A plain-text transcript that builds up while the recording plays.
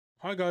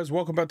Hi guys,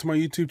 welcome back to my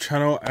YouTube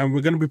channel, and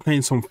we're going to be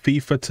playing some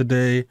FIFA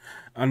today.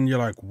 And you're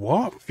like,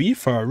 what?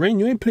 FIFA? Rain,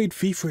 you ain't played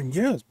FIFA in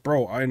years.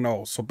 Bro, I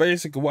know. So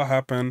basically what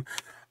happened,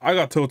 I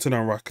got tilted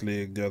on Rocket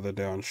League the other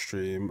day on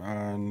stream,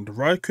 and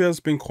Raikkonen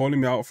has been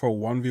calling me out for a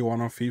 1v1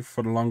 on FIFA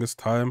for the longest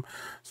time.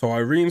 So I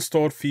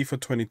reinstalled FIFA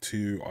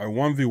 22, I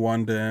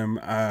 1v1'd him,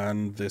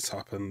 and this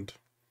happened.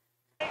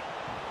 And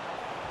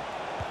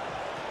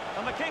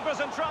the keeper's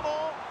in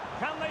trouble.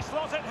 Can they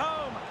slot it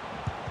home?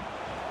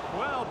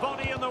 Well,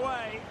 body in the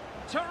way.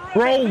 Terrific.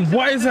 Bro,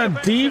 what is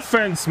that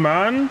defense,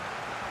 man?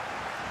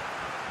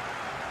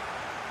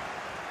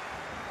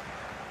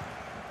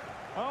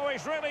 Oh,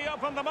 he's really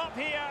opened them up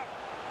here.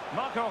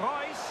 Marco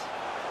Reus.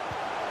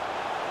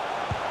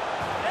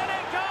 In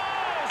it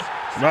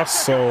goes. That's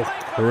so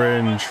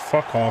cringe.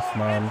 Fuck off,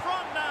 man.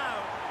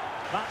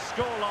 That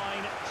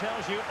scoreline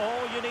tells you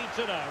all you need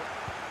to know.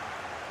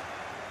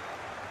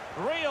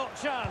 Real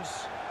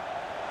chance.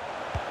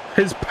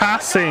 His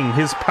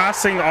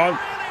passing on,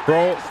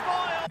 bro.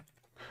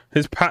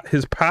 His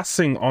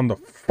passing on the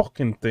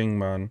fucking thing,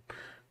 man.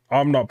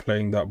 I'm not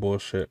playing that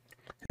bullshit.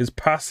 His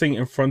passing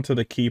in front of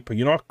the keeper.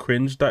 You know how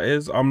cringe that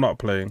is? I'm not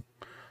playing.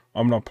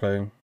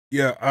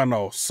 Yeah, I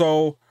know.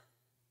 So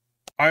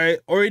I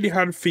already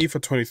had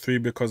FIFA 23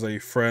 because a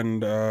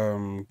friend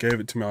gave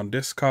it to me on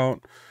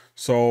discount.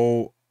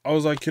 So I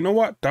was like, you know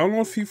what?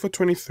 Download FIFA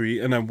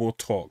 23 and then we'll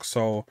talk.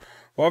 So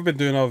what I've been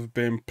doing, I've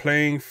been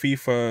playing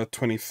FIFA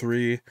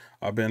 23.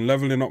 I've been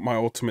leveling up my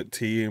ultimate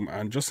team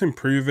and just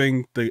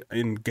improving the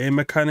in-game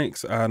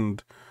mechanics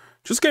and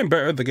just getting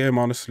better at the game,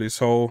 honestly.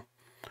 So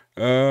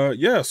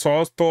yeah,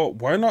 so I thought,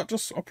 why not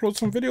just upload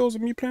some videos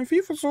of me playing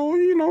FIFA? So,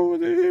 you know,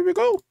 here we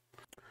go.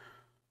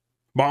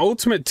 My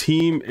ultimate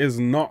team is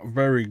not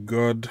very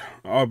good,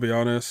 I'll be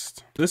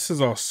honest. This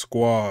is our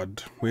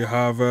squad. We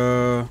have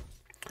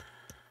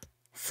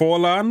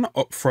Forlan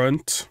up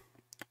front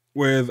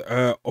with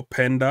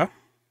Openda,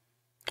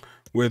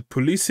 with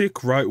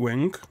Pulisic right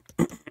wing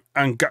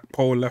and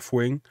Gakpo left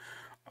wing.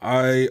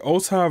 I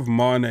also have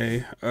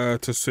Mane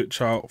to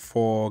switch out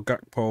for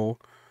Gakpo.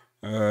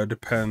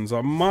 Depends.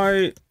 I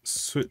might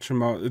switch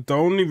him out. The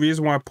only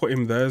reason why I put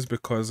him there is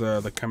because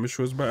the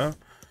chemistry was better.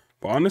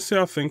 But honestly,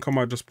 I think I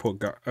might just put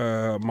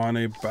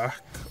Mane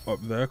back up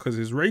there because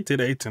he's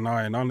rated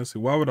 89. Honestly,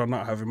 why would I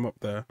not have him up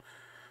there?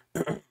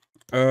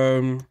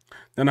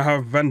 Then I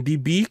have Van de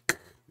Beek.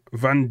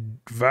 Van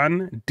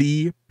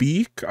de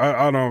Beek.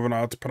 I don't even know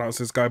how to pronounce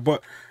this guy,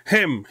 but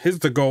he's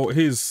the goal.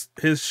 His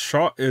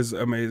shot is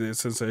amazing. It's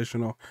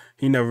sensational.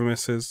 He never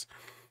misses.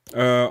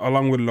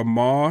 Along with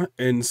Lamar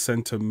in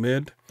center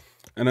mid.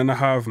 And then I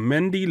have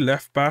Mendy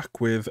left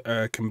back with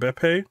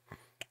Kimbepe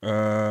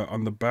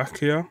on the back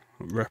here,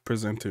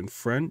 representing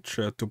French,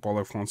 tout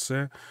parler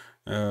français.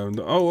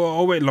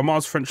 Oh wait,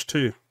 Lamar's French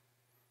too.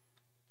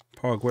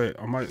 Pog, wait,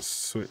 I might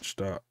switch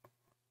that.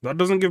 That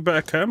doesn't give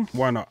better chem?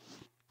 Why not?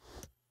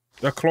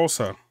 They're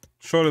closer.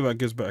 Surely that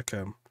gives better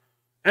chem.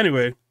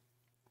 Anyway,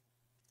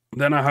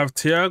 then I have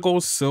Thiago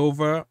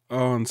Silva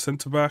on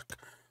centre back,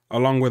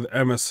 along with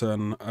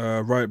Emerson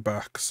right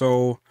back.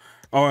 So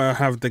I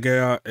have De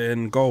Gea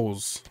in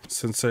goals.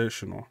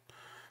 Sensational.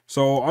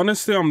 So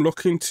honestly, I'm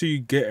looking to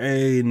get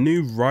a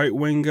new right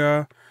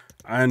winger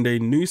and a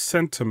new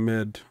centre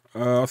mid.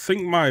 I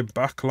think my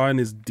back line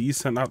is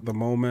decent at the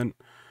moment.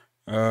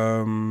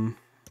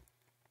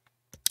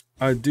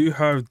 I do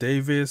have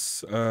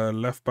Davis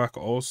left back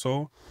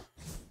also,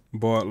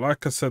 but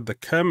like I said, the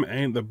chem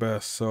ain't the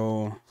best.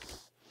 So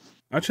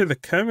actually the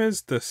chem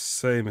is the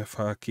same if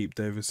I keep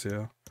Davis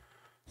here.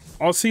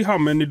 I'll see how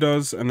many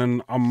does, and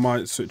then I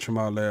might switch him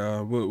out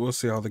later. We'll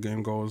see how the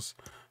game goes.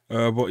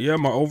 But yeah,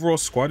 my overall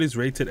squad is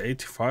rated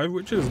 85,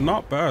 which is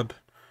not bad.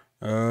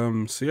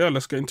 So yeah,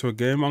 let's get into a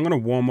game. I'm gonna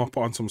warm up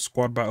on some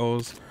squad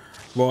battles,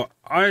 but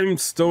I'm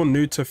still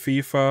new to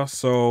FIFA,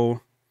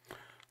 so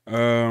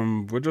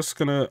we're just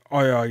gonna.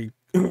 Oh yeah, I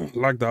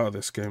lagged out of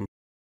this game.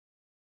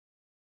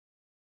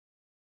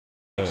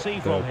 See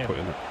from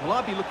him. Well,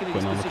 I'd be looking at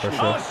his position.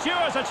 Oh,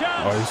 Stewart's a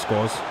chance. Oh, he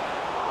scores.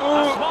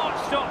 A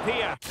smart stop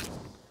here.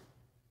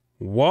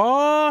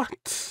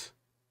 What?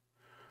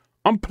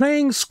 I'm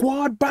playing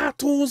squad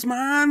battles,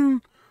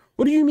 man.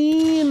 What do you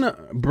mean,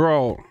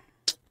 bro?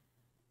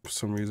 For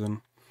some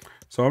reason.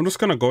 So I'm just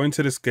gonna go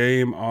into this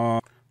game.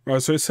 Right,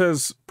 so it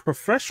says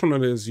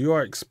professionals, you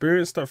are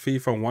experienced at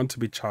FIFA and want to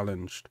be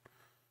challenged.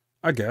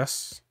 I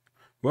guess.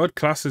 World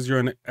class is you're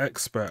an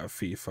expert at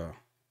FIFA.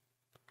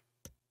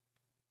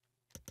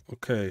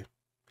 Okay.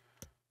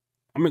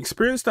 I'm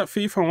experienced at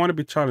FIFA and want to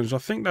be challenged. I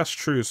think that's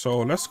true. So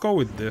let's go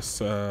with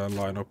this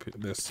lineup,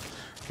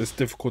 this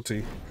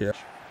difficulty here.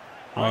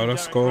 Alright,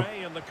 let's go.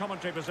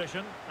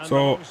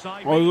 So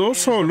I was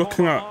also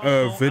looking at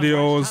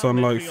videos on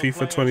like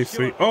FIFA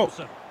 23. Oh,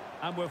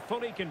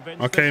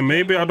 okay,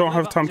 maybe I don't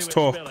have time to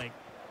talk.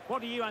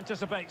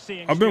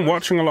 I've been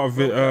watching a lot of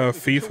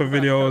FIFA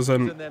videos,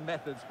 and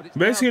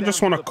basically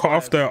just want to cut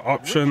off their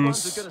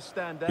options.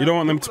 You don't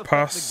want them to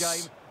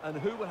pass.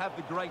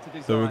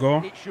 There we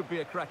go.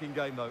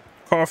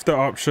 Cut off their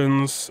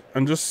options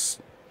and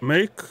just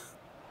make.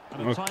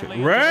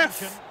 Okay,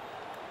 ref.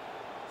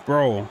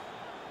 Bro.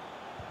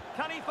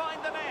 Can he find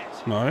the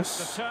net?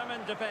 Nice.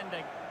 Determined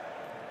defending.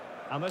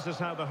 And this is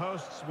how the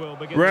hosts will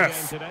begin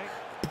Ref. the game today.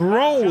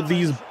 Bro,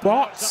 these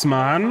bots,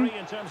 man,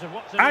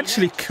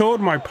 actually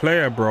killed my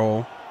player,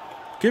 bro.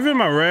 Give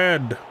him a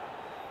red.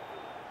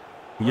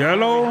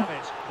 Yellow.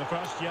 The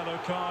first yellow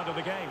card of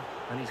the game.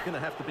 And he's going to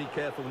have to be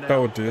careful now. That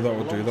would do, that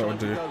would do, that would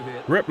do.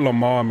 Rip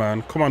Lamar,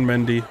 man. Come on,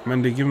 Mendy.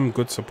 Mendy, give him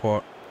good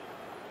support.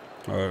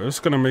 Alright, we're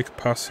just going to make a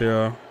pass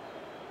here.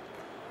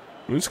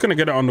 We're just going to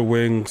get it on the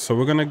wing. So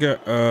we're going to get...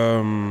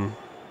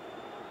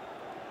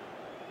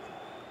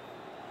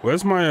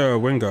 Where's my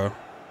winger?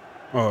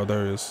 Oh,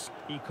 there he is.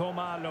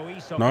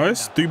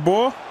 Nice.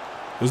 Dubois.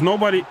 There's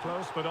nobody.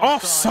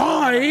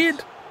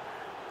 Offside?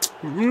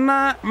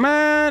 Nah,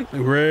 man.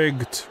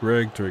 Rigged.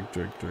 Rigged.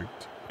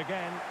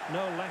 Again,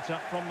 no let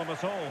up from them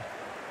at all.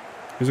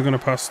 Who's it going to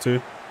pass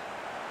to?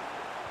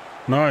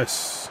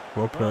 Nice.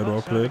 Well played,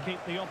 well played.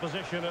 Keep the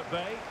opposition at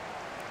bay.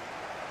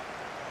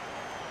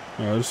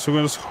 So we're going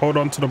to just hold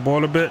on to the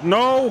ball a bit.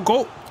 No,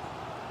 go.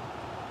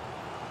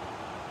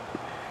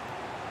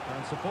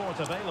 And support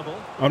available.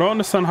 I don't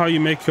understand how you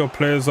make your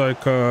players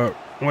like...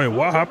 Wait,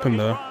 what happened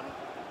there?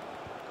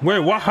 Wait,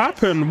 what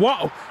happened?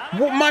 What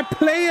my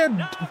player...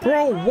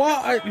 Bro,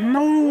 what?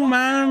 No,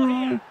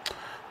 man.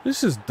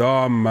 This is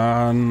dumb,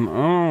 man.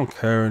 I don't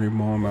care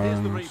anymore,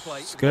 man.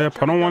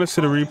 Skip, I don't want to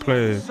see the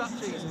replay.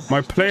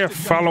 My player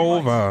fell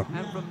over.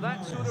 And from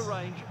that sort of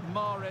range,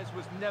 Mahrez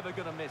was never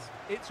going to miss.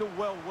 It's a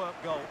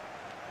well-worked goal.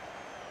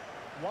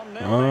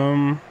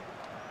 1-0.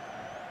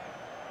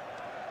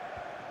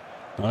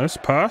 Nice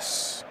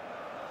pass.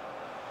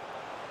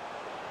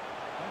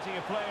 Plenty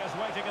of players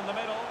waiting in the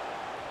middle.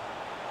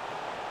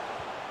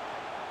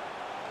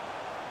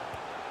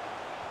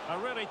 A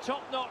really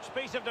top-notch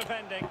piece of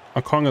defending.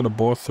 I can't get the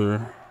ball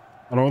through.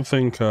 I don't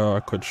think I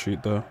could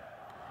shoot there.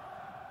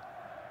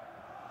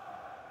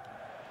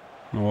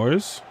 No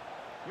worries.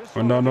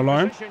 Went down the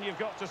line.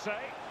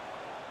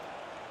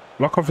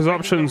 Lock off his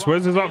options.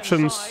 Where's his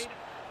options?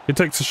 He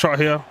takes a shot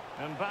here.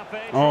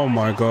 Oh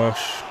my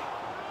gosh.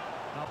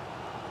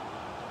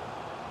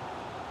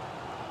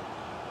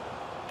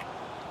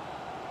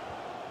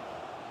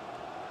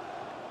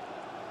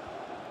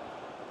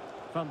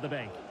 Van de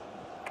Beek.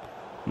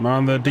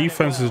 Man, their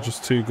defense is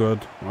just too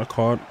good. I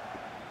can't.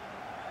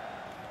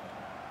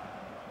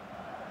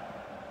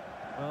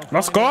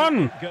 That's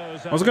gone.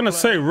 I was gonna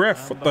say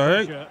ref. What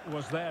the heck?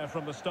 Was there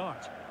from the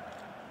start.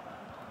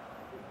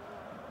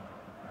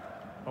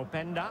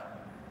 Openda.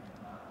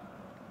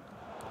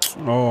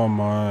 Oh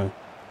my.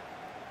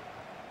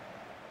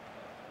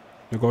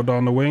 You go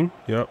down the wing.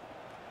 Yep.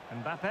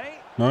 Mbappe.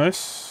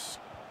 Nice.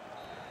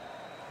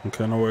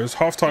 Okay, no worries.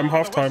 Half time.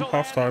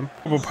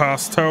 Terrible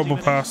pass. Terrible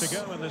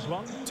pass.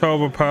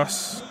 Terrible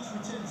pass.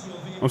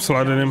 I'm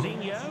sliding him.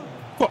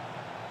 What?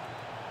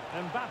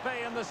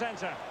 Mbappe in the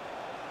center.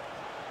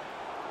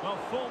 Well,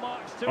 full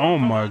marks to Oh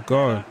my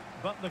god.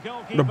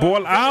 The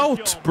ball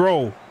out,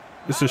 bro.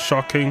 This is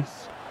shocking.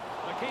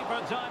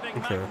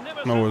 Okay,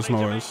 no worries.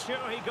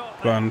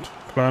 Planned.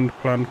 And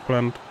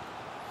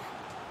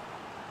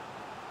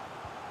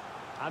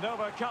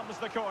over comes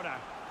the corner.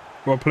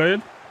 Well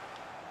played.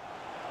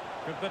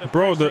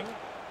 Bro,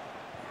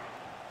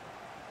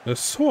 they're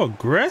so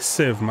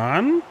aggressive,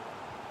 man.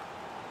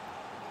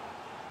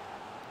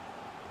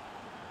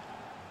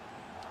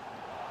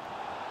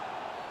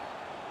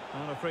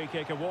 And a free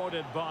kick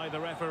awarded by the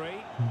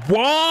referee.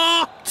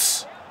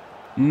 What?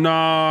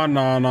 No.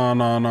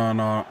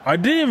 I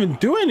didn't even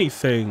do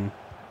anything.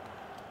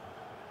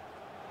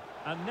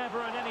 And never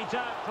in any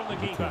doubt from the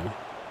keeper.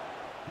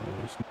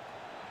 Okay.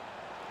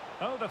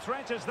 Oh, the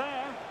threat is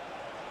there.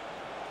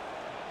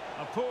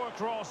 A poor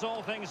cross,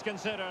 all things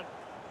considered.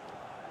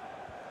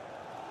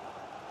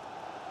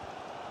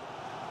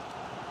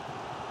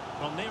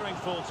 Well, nearing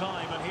full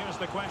time, and here's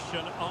the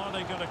question. Are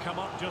they going to come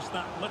up just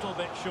that little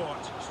bit short?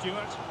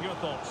 Stuart, your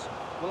thoughts?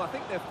 Well, I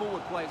think their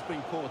forward play has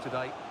been poor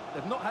today.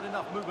 They've not had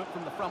enough movement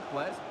from the front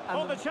players.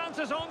 And the chance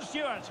is on,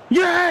 Stuart.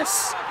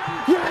 Yes!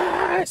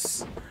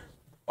 Yes!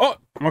 Oh,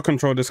 my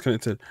control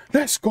disconnected.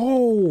 Let's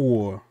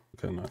go!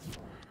 Okay, nice.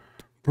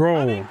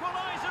 Bro,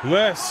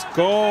 let's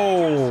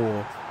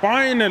go!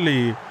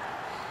 Finally!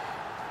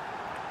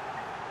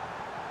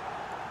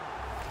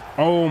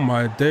 Oh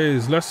my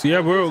days. We're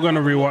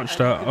gonna rewatch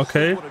that,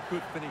 okay?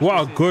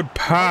 What a good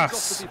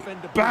pass!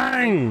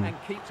 Bang!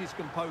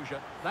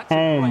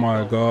 Oh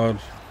my god.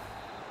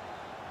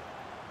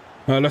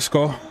 Let's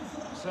go.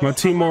 My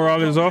team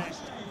morale is up.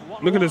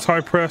 Look at this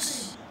high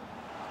press.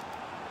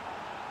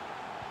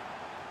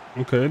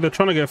 Okay, they're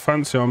trying to get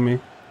fancy on me.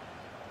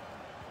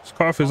 Let's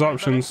cut off his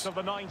options.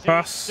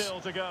 Pass.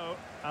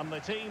 And the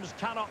teams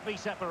cannot be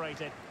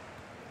separated.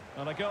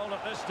 And a goal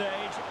at this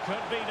stage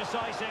could be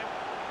decisive.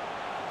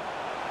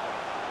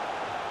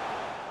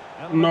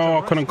 No,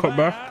 I couldn't cut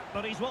back.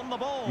 But he's won the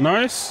ball.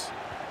 Nice.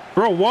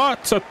 Bro,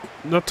 what?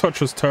 That touch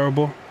was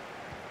terrible.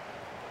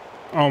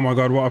 Oh my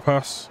god, what a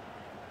pass.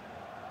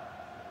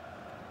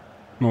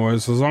 No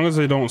worries, as long as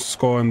they don't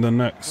score in the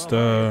next...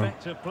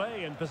 Effective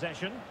play in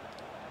possession.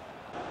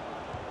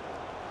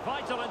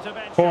 Vital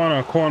intervention. Corner.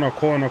 You No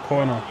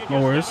just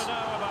worries. never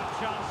know about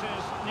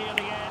chances near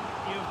the end.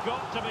 You've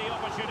got to be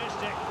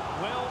opportunistic.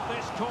 Will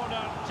this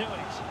corner do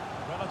it?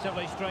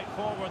 Relatively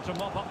straightforward to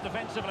mop up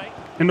defensively.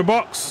 In the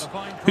box.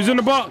 Who's in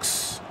the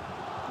box?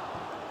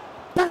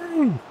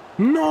 Bang!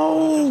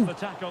 No! Just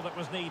the tackle that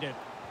was needed.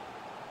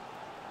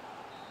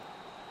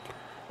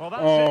 Well,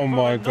 that's Oh it for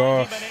my the 90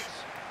 gosh. minutes,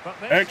 but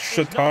this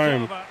Extra is not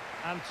time. over,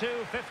 and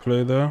 2:50.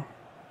 Play there.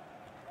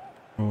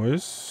 No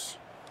worries.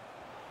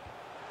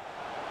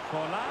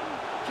 Forlan.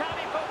 Can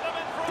he put them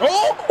in front?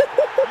 Oh!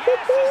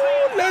 Yes,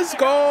 is the Let's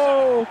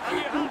go! And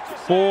you have to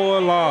say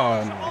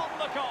Forlan. he was on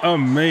the call.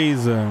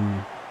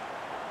 Amazing.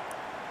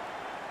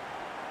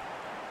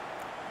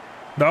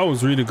 That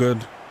was really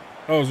good.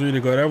 That was really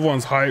good.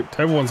 Everyone's hyped.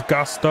 Everyone's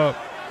gassed up.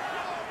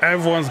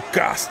 Everyone's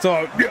gassed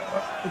up. Yeah.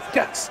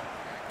 Gas.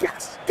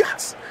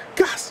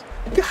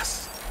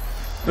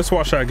 Let's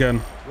watch that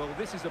again. Well,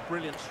 this is a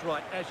brilliant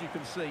strike, as you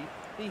can see.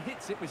 He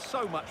hits it with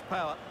so much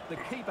power. The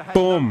keeper has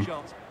Boom. no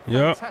chance.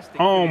 Yeah. Fantastic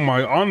Oh finish.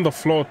 my, on the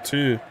floor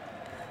too.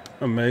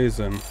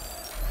 Amazing.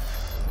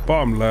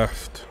 Bottom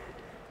left.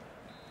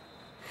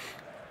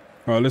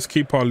 All right, let's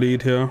keep our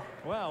lead here.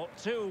 Well,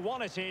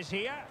 2-1 it is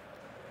here.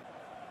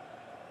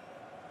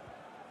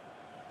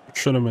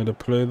 Should have made a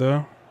play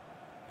there.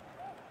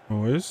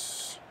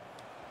 Always.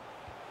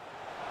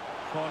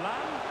 Forlan.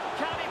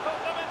 Can he put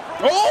them in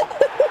front? Oh!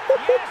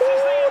 Yes, is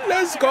the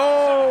Let's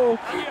go!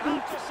 And you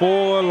have to say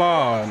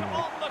Forlan. he was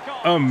on the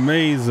call.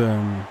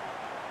 Amazing.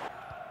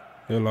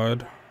 You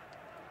lied.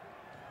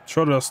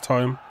 Sure, that's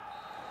time.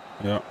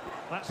 Yeah.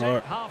 That's All right.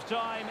 it. Half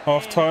time.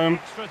 Half time.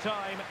 Extra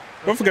time.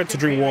 Don't forget to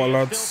drink water,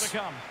 lads.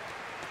 Still to come.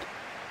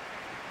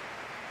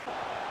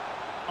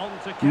 On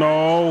to Kane.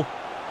 No.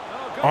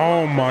 good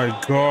Oh luck my to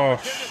the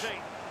gosh. opportunity.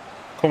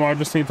 Come on, I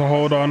just need to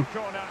hold on.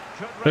 Corner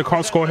could They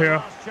can't score here.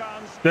 represent the last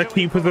chance Their to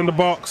keeper's in the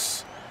equalise.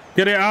 box.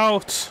 Get it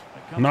out. It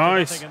comes to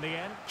Nice. nothing in the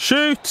end.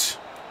 Shoot.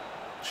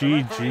 The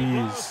referee blows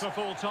GG's. for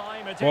full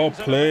time. It Well ends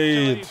in a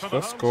played. victory for the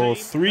Let's home go. team. No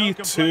 3-2.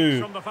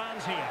 complaints from the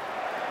fans here.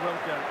 Well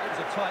done. It was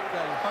a tight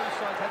game. Both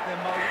sides had their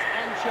moments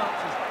and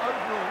chances.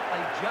 Overall,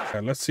 a just...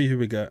 Okay, let's see who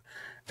we get.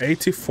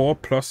 84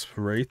 plus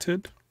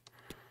rated.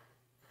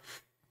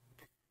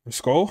 Let's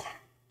go.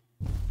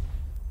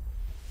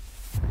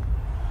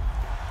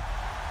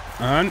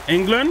 And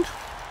England.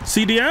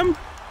 CDM.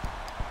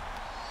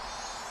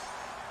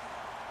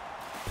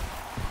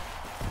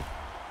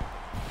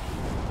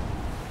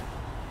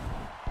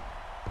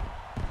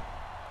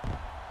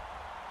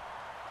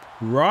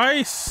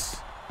 Rice.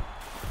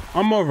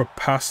 I'm more of a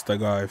pasta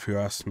guy if you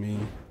ask me.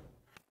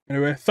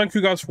 Anyway, thank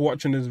you guys for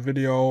watching this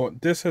video.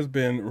 This has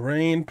been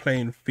Rain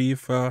playing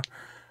FIFA.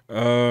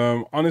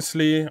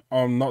 Honestly,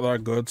 I'm not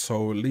that good,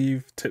 so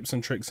leave tips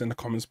and tricks in the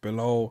comments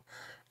below.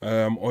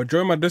 Or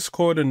join my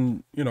Discord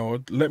and, you know,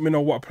 let me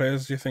know what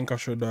players you think I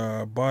should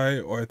buy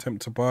or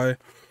attempt to buy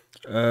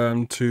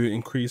to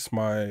increase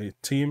my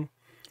team.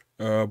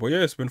 But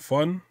yeah, it's been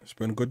fun. It's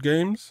been good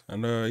games.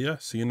 And yeah,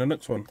 see you in the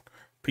next one.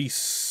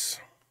 Peace.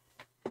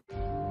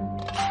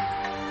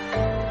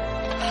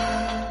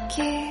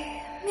 君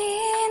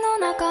の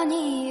中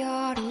に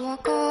ある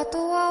赤と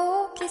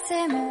青き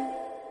線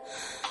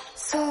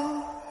それ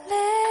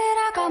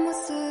らが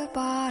結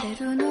ばれ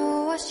る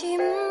のは心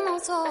の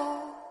像